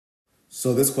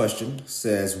So this question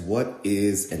says, what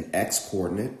is an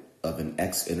x-coordinate of an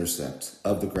x-intercept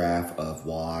of the graph of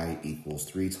y equals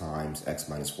 3 times x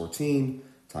minus 14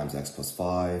 times x plus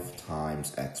 5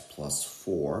 times x plus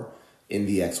 4 in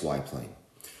the xy plane?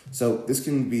 So this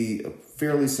can be a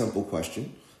fairly simple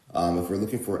question. If we're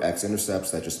looking for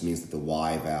x-intercepts, that just means that the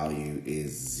y value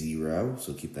is 0.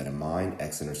 So keep that in mind.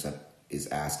 X-intercept is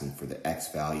asking for the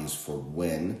x values for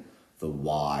when the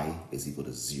y is equal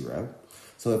to 0.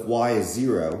 So if y is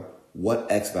 0, what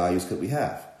x values could we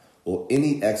have? Well,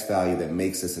 any x value that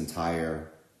makes this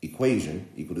entire equation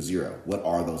equal to 0. What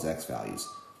are those x values?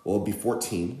 Well, it would be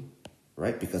 14,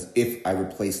 right? Because if I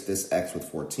replace this x with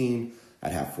 14,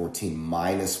 I'd have 14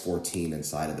 minus 14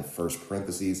 inside of the first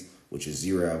parentheses, which is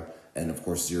 0. And of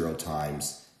course, 0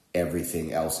 times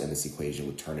everything else in this equation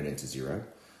would turn it into 0.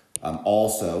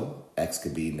 Also, x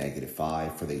could be negative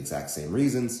 5 for the exact same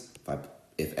reasons.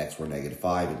 If x were negative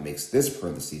 5, it makes this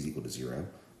parentheses equal to 0,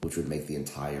 which would make the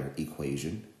entire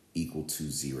equation equal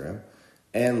to 0.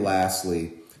 And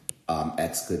lastly,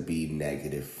 x could be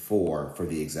negative 4 for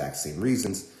the exact same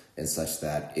reasons, and such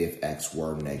that if x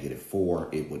were negative 4,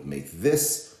 it would make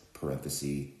this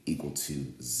parenthesis equal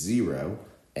to 0,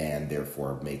 and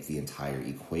therefore make the entire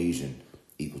equation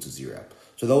equal to 0.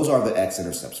 So those are the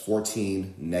x-intercepts,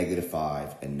 14, negative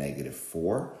 5, and negative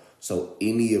 4. So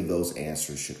any of those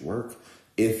answers should work.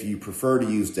 If you prefer to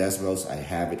use Desmos, I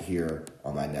have it here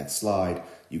on my next slide.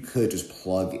 You could just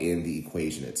plug in the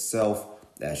equation itself,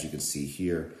 as you can see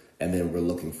here, and then we're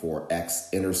looking for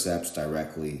x-intercepts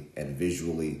directly and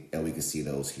visually, and we can see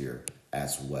those here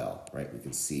as well, right? We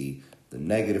can see the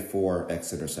negative 4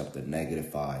 x-intercept, the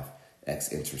negative 5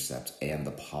 x-intercept, and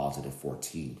the positive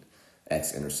 14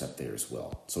 x-intercept there as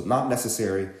well. So not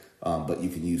necessary, but you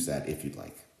can use that if you'd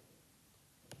like.